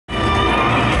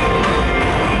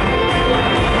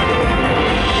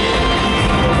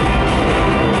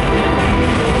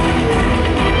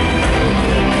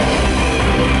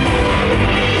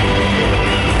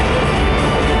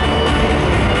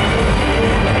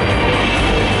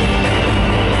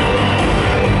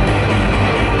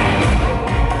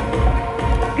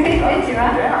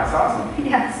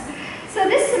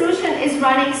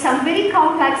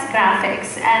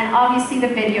and obviously the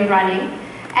video running.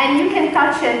 And you can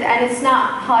touch it and it's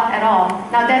not hot at all.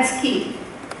 Now that's key.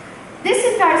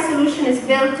 This entire solution is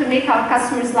built to make our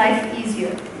customers' life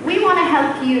easier. We want to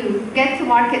help you get to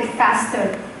market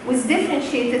faster with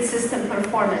differentiated system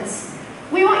performance.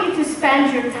 We want you to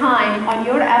spend your time on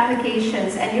your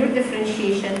applications and your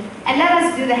differentiation and let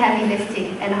us do the heavy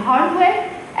lifting in hardware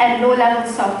and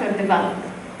low-level software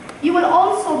development. You will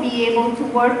also be able to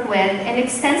work with an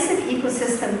extensive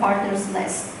ecosystem partners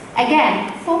list.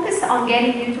 Again, focus on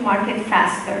getting you to market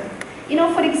faster. You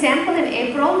know, for example, in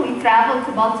April, we traveled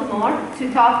to Baltimore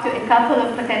to talk to a couple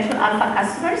of potential alpha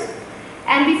customers.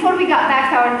 And before we got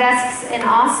back to our desks in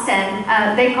Austin,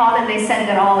 they called and they said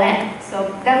they're all in. So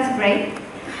that was great.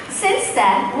 Since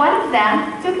then, one of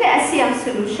them took the SCM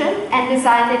solution and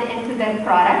designed it into their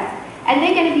product. And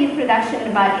they're going to be in production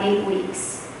in about 8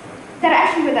 weeks. They're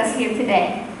actually with us here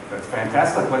today. That's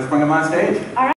fantastic. Let's bring them on stage. All right.